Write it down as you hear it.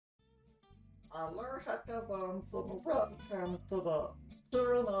Aloha cousins and welcome to the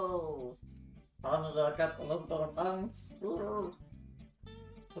Q&A. Finally I got a little bit of fans here.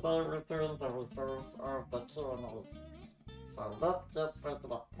 Today we're doing the results of the Q&A. So let's get straight to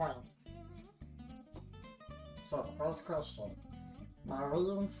the point. So the first question.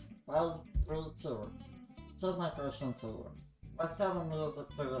 Marines 532. Here's my question to you. What kind of music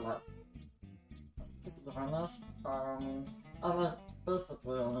do you like? To be honest, I like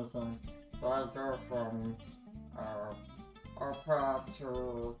basically anything. So I go from opera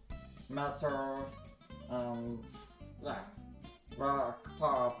to metal and yeah, rock,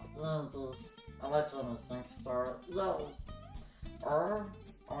 pop, indie. I like anything, so yeah. Or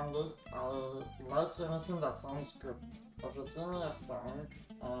only I like anything that sounds good. If you give me a song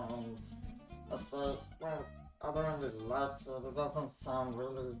and I say, well, I don't really like it, it doesn't sound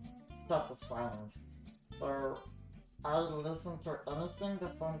really satisfying. So I listen to anything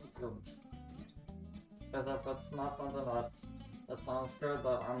that sounds good. Because if it's not something that sounds good,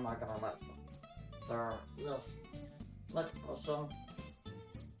 then I'm not gonna like it. So, yeah. Next question.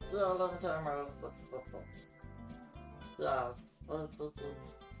 Yeah, long camera, let's yes, if you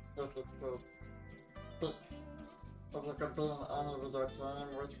could pick, if you could be in any video game,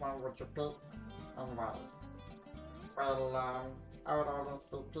 which one would you pick and why? Well, I would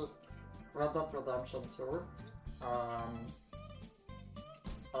honestly pick Red Dead Redemption 2.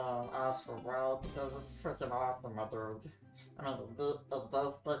 As for why, because it's freaking awesome, my dude. I mean, it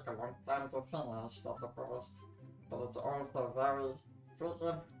does take a long time to finish, that's a first, but it's also very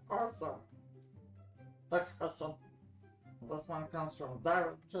freaking awesome. Next question. This one comes from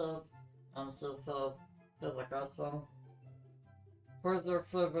Direct Kid, and she says, here's a question. Who's your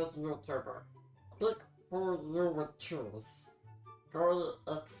favorite YouTuber? Pick who you would choose. Gory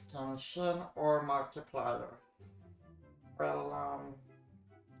Extension or Markiplier? Well,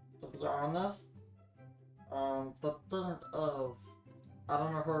 to be honest, the thing is, I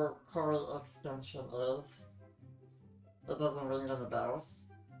don't know who Corey Extension is. It doesn't ring any bells.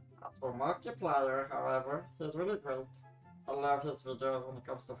 As for Markiplier, however, he's really great. I love his videos when it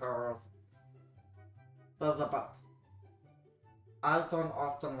comes to horrors. There's a but. I don't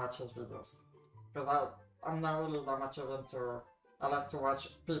often watch his videos. Because I'm not really that much into... I like to watch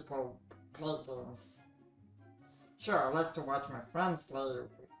people play games. Sure, I like to watch my friends play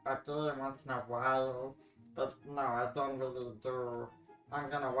a game once in a while, but no, I don't really do, I'm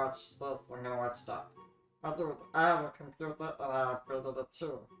gonna watch this, I'm gonna watch that. But dude, I have a computer and I upgraded it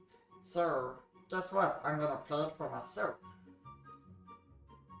too. So, guess what? I'm gonna play it for myself.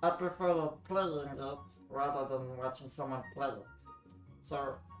 I prefer playing it rather than watching someone play it.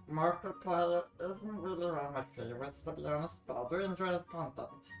 So, Markiplier isn't really one of my favorites to be honest, but I do enjoy his content.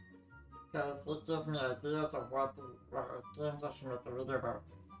 Because it gives me ideas of what games I should make a video about.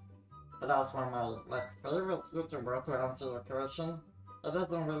 But as for my favorite YouTuber, to answer your question, it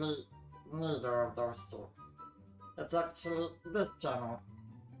isn't really neither of those two. It's actually this channel.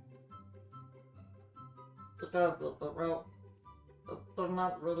 Because, they're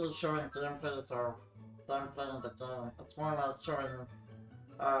not really showing gameplays or them playing the game. It's more like showing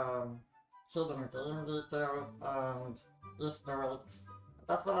hidden game details and Easter eggs.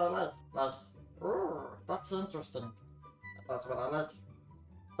 That's what I like. Like, ooh, that's interesting. That's what I like.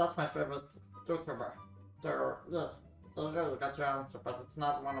 That's my favorite YouTuber. So, yeah, there you go, you got your answer, but it's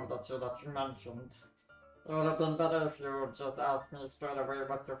not one of the two that you mentioned. It would have been better if you just asked me straight away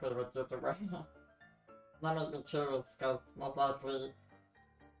what's your favorite YouTuber. That made me curious, because most likely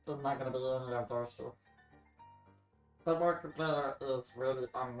it's not gonna be any of those two. The Markiplier is really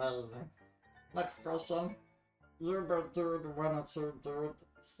amazing. Next question. Uber Dude 102 Dude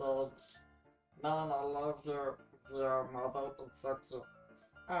said, man, I love your VR model, it's so cute.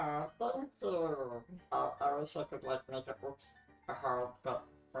 Ah, thank you! I wish I could make a heart, but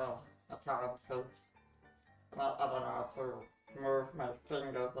well, I can't because I don't know how to move my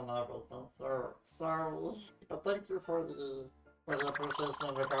fingers and everything, so sorry. But thank you for the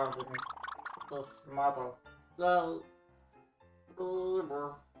appreciation regarding this model. Yay! We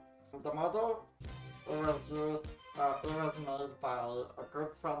were. The model it was made by a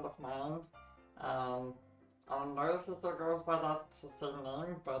good friend of mine, and I don't know if it still goes by that same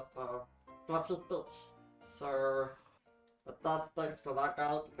name, but Fluffy Stitch. So, but that's thanks to that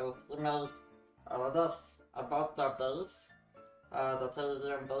guy, because he made this. I bought the base, the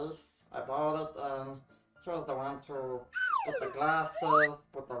Tedium base. I bought it, and he was the one to put the glasses,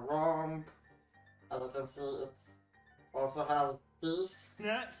 put the romp. As you can see, it also has these.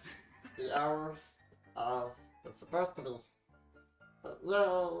 The hours as it's supposed to be. But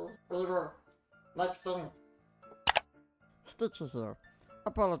yay! We were. Next thing. Stitchy here.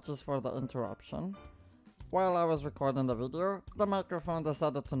 Apologies for the interruption. While I was recording the video, the microphone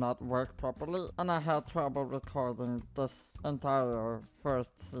decided to not work properly and I had trouble recording this entire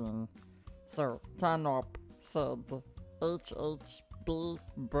first scene. So, Tanop said HHB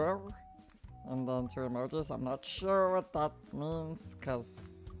bro, and then 2 emojis. I'm not sure what that means, cause,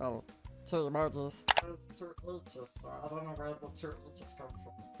 well, 2 emojis. There's 2 H's, so I don't know where the 2 H's come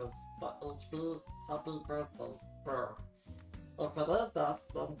from, cause the HB, happy birthday, bro. If it is that,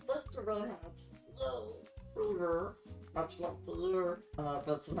 then thank you very much. Yay! Uber, much love to you. And if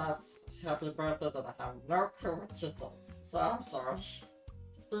it's not happy birthday, then I have no clue what you think. So I'm sorry.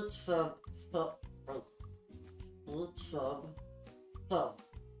 Stitch said,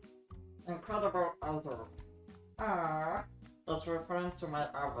 incredible Azure. Ah, it's referring to my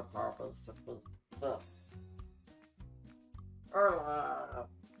avatar basically. This. Hola,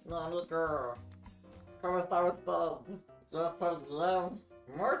 mi amigo. ¿Cómo está usted? Yo soy bien,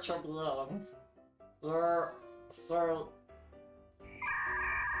 mucho bien. You're so...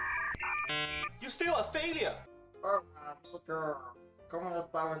 You're still a failure! Hola, amigo. ¿Cómo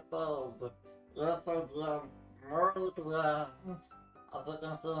está usted? Yo soy bien, muy bien. As you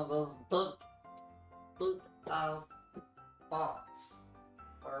can see in this big ass box.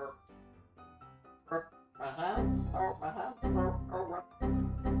 Or my hands? Oh, my hands? Oh, what?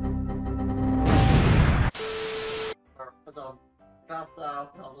 Again, gracias,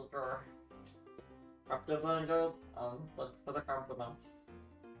 amigo. Hope you're doing good, and thanks for the compliment.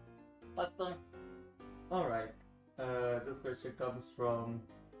 Let's think. Alright, this question comes from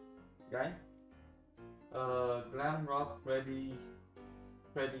guy. Glam Rock Freddy's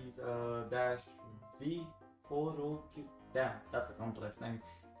dash V4OQ. Damn, that's a complex name.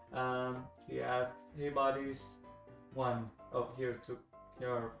 He asks, hey Bodyss, here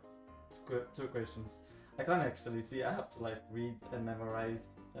are 2 questions. I can't actually see, I have to like read and memorize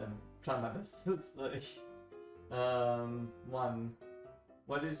and try my best to say. 1.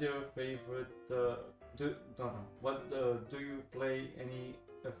 What is your favorite, do you play any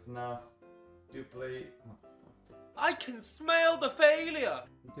FNAF? Do you play... I can smell the failure!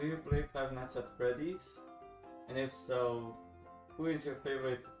 Do you play Five Nights at Freddy's? And if so, who is your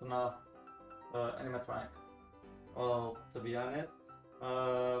favorite FNAF animatronic? Well, to be honest,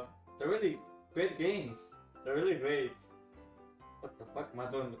 they're really great games. They're really great. What the fuck am I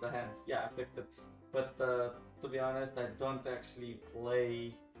doing with the hands? Yeah, I fixed it. But to be honest, I don't actually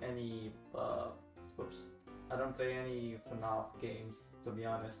play any I don't play any FNAF games, to be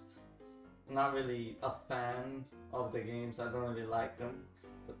honest. I'm not really a fan of the games, I don't really like them.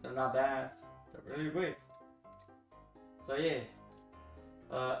 But they're not bad, they're really great. So yeah,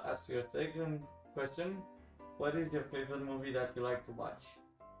 as to your second question, what is your favorite movie that you like to watch?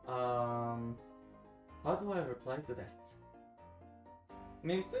 How do I reply to that? I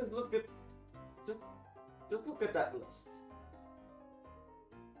mean, just look at that list.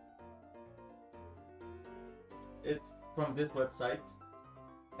 It's from this website,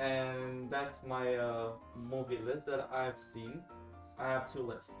 and that's my movie list that I've seen. I have 2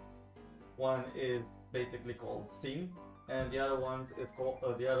 lists. One is basically called Scene, and the other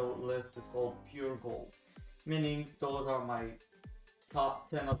list is called Pure Gold. Meaning those are my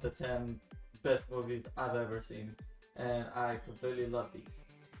top 10 of the 10 best movies I've ever seen, and I completely love these.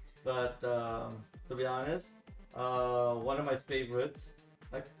 But to be honest, one of my favorites,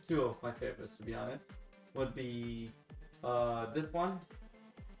 like 2 of my favorites to be honest, would be this one.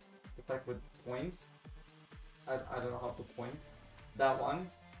 If I could point, I don't know how to point. That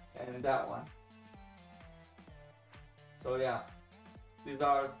one and that one. So yeah, these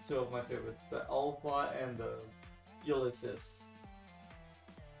are 2 of my favorites, the Alpha and the Ulysses.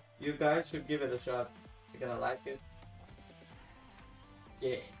 You guys should give it a shot. You're gonna like it.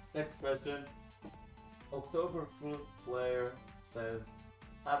 Yeah. Next question. October Fruit Player says,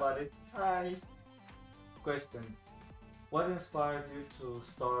 hi buddy. Hi. Questions. What inspired you to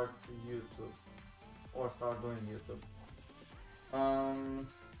start YouTube? Or start doing YouTube?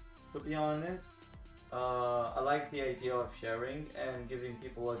 To be honest, I like the idea of sharing and giving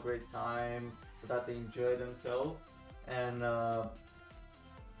people a great time so that they enjoy themselves. And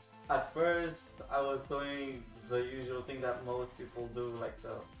at first, I was doing the usual thing that most people do, like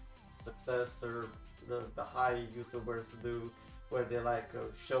the success or the high YouTubers do, where they like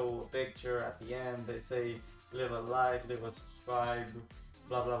show a picture at the end, they say leave a like, leave a subscribe,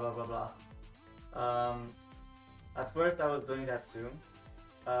 blah blah blah blah blah. At first I was doing that too,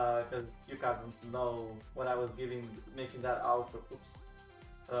 because you guys don't know when I was making that outro,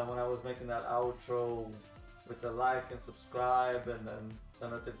 when I was making that outro with the like and subscribe and then the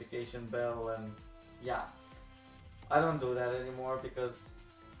notification bell, and yeah, I don't do that anymore because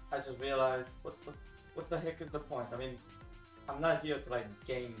I just realized what the heck is the point? I mean, I'm not here to like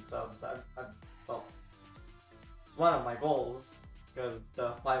gain subs. Well, it's one of my goals because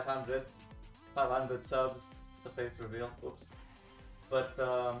the 500 subs, the face reveal. Oops. But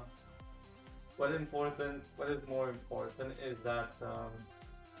what is more important is that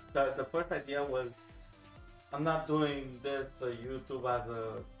the first idea was I'm not doing this YouTube as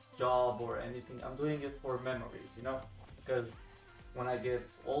a job or anything. I'm doing it for memories, you know, because when I get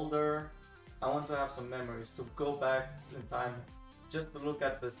older, I want to have some memories to go back in time, just to look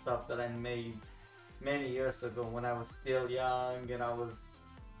at the stuff that I made many years ago when I was still young and I was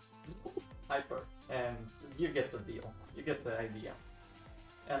hyper. And you get the deal, you get the idea.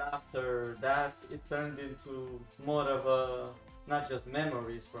 And after that, it turned into more of a not just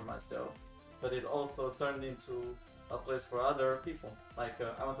memories for myself, but it also turned into a place for other people. Like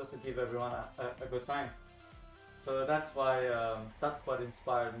I wanted to give everyone a good time. So that's why that's what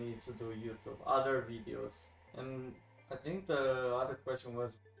inspired me to do YouTube, other videos. And I think the other question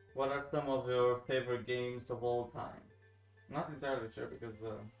was, what are some of your favorite games of all time? Not entirely sure because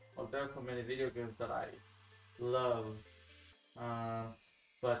well, there are so many video games that I love,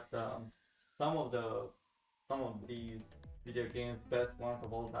 but some of these video games, best ones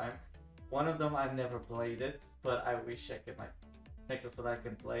of all time. One of them I've never played it, but I wish I could like make it so that I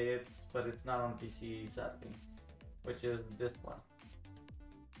can play it, but it's not on PC sadly, which is this one.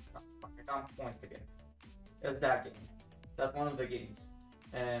 Oh, fuck, I can't point again. It's that game. That's one of the games.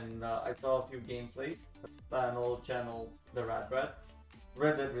 And I saw a few gameplays by an old channel, The Rat.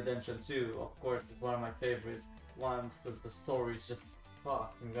 Red Dead Redemption 2, of course, is one of my favorite ones because the story is just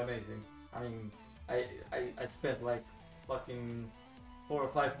fucking amazing. I mean, I spent like fucking 4 or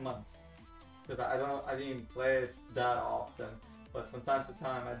 5 months because I didn't play it that often, but from time to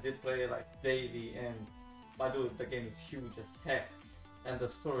time I did play it like daily, and my dude, the game is huge as heck, and the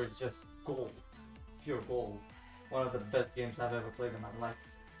story is just gold, pure gold. One of the best games I've ever played in my life.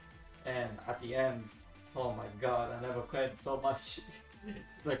 And at the end, oh my god, I never cried so much.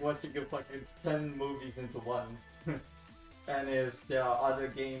 It's like watching a fucking 10 movies into one. And if there are other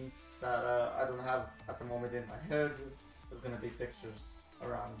games that I don't have at the moment in my head, there's gonna be pictures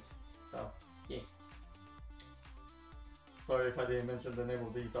around. So, yeah. Sorry if I didn't mention the name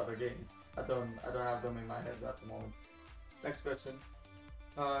of these other games. I don't have them in my head at the moment. Next question.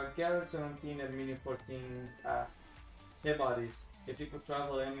 Garrett17 and Mini14 asks, hey Bodyss, if you could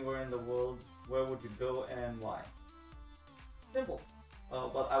travel anywhere in the world, where would you go and why? Simple.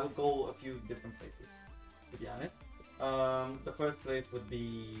 But I would go a few different places, to be honest. The first place would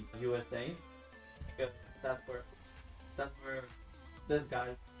be USA, because that's where this guy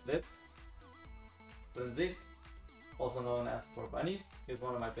lives. Lindsay, also known as For Bunny, is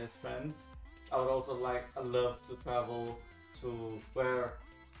one of my best friends. I would also love to travel to where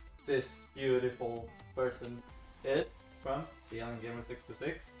this beautiful person is from, the Young Gamer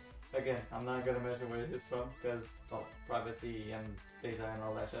 66. Again, I'm not gonna mention where he's from because, well, privacy and data and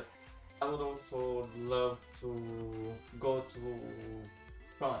all that shit. I would also love to go to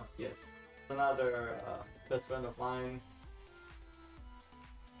France, yes. Another best friend of mine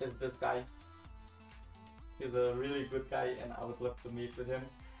is this guy. He's a really good guy and I would love to meet with him.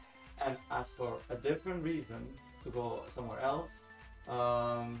 And as for a different reason to go somewhere else,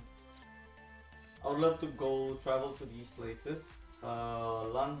 I would love to go travel to these places.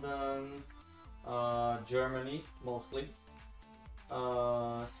 London, Germany mostly,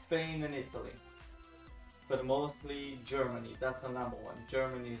 Spain and Italy, but mostly Germany. That's the number one.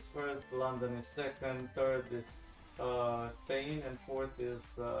 Germany is first, London is second, third is Spain, and fourth is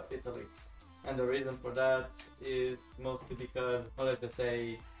Italy. And the reason for that is mostly because, well, let's just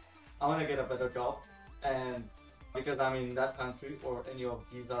say, I want to get a better job, and because I'm in that country or any of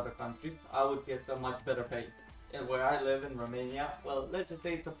these other countries, I would get a much better pay. And where I live in Romania, well, let's just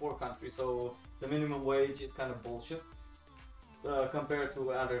say it's a poor country, so the minimum wage is kind of bullshit compared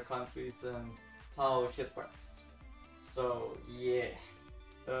to other countries and how shit works. So yeah.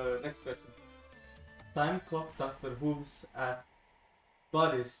 Next question. Time Clock Dr. Hooves asks,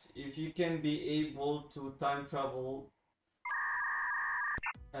 Bodyss, if you can be able to time travel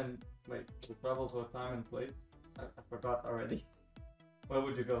and wait, to travel to a time and place? I forgot already. Where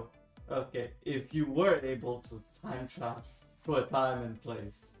would you go? Okay, if you were able to time travel to a time and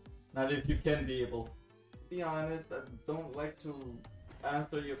place, not if you can be able. To be honest, I don't like to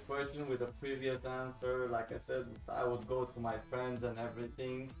answer your question with a previous answer. Like I said, I would go to my friends and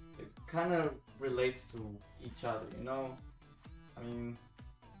everything. It kind of relates to each other, you know? I mean,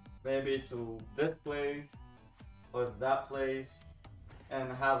 maybe to this place or that place,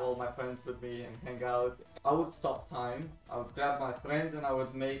 and have all my friends with me and hang out. I would stop time, I would grab my friend and I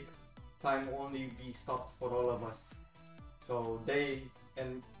would make time only be stopped for all of us. So they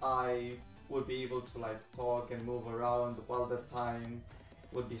and I would be able to like talk and move around while the time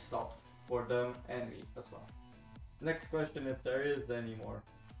would be stopped for them and me as well. Next question, if there is any more.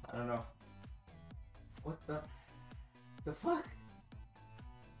 I don't know. What the fuck?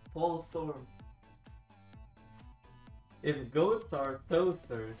 Paul Storm. If goats are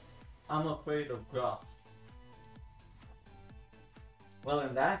toasters, I'm afraid of grass. Well,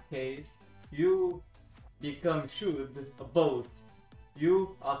 in that case, you become should a boat.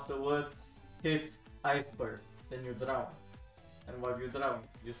 You afterwards hit iceberg, then you drown. And while you drown,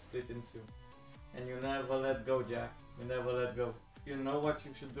 you split in two. And you never let go, Jack. You never let go. You know what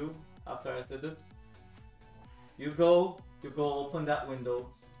you should do after I said it? You go open that window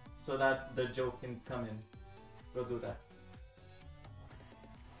so that the Joe can come in. Go do that.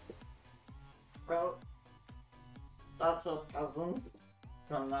 Well, that's it, cousins.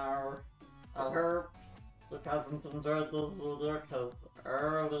 So now, I hope the cousins enjoyed this video, cause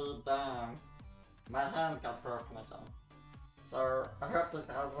early damn, my hand got broken again. So I hope the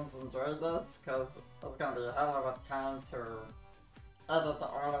cousins enjoyed this, cause it's gonna be a hell of a time to edit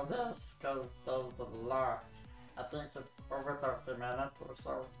all of this, cause there's a lot. I think it's over 30 minutes or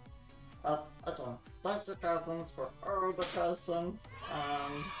so. But again, thank you cousins for all the questions,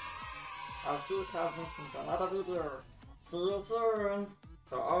 and I'll see you cousins in another video. See you soon.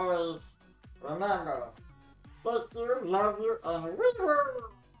 So always remember, thank you, love you, and we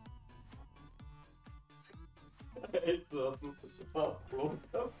will. What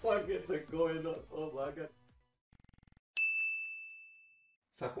the fuck is going on? Oh my god.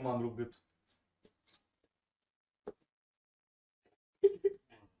 Și acum am rupt gâtul.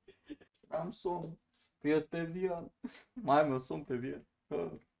 Am somn. Ies pe Vian. Mai am eu somn pe Vian.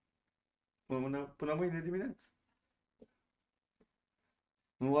 Până mâine dimineață.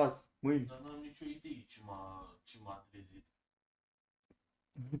 Nu azi, mâine. Dar n-am nicio idee ce m-a trezit.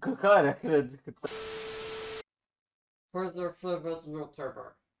 Căcarea, cred. Who's your favorite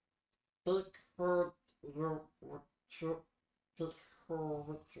YouTuber? Pick who you would choose. Pick who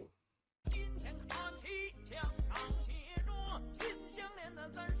would you.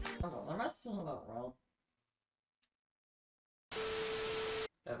 Oh, am I saying that right?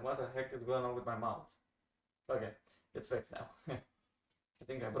 And what the heck is going on with my mouth? Okay, it's fixed now. I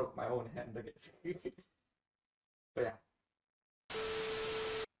think I broke my own hand again. But yeah.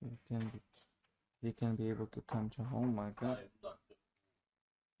 You can be able to time jump. Oh my god.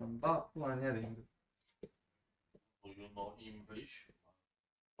 But one heading. Do you know English?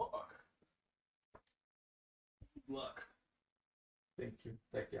 Fuck. Good luck. Thank you.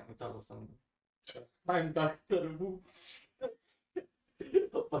 Thank you. I'm talking some. I'm Dr. Who.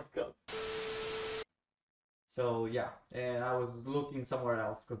 Oh my god. So yeah, and I was looking somewhere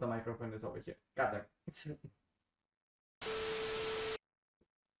else because the microphone is over here. God damn.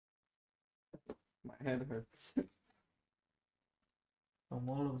 My head hurts. From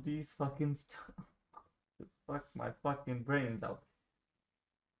all of these fucking stuff. Fuck my fucking brains out.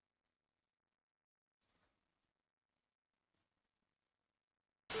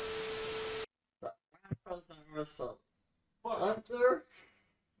 Thank you.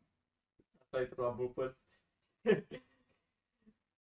 Asta e troabă,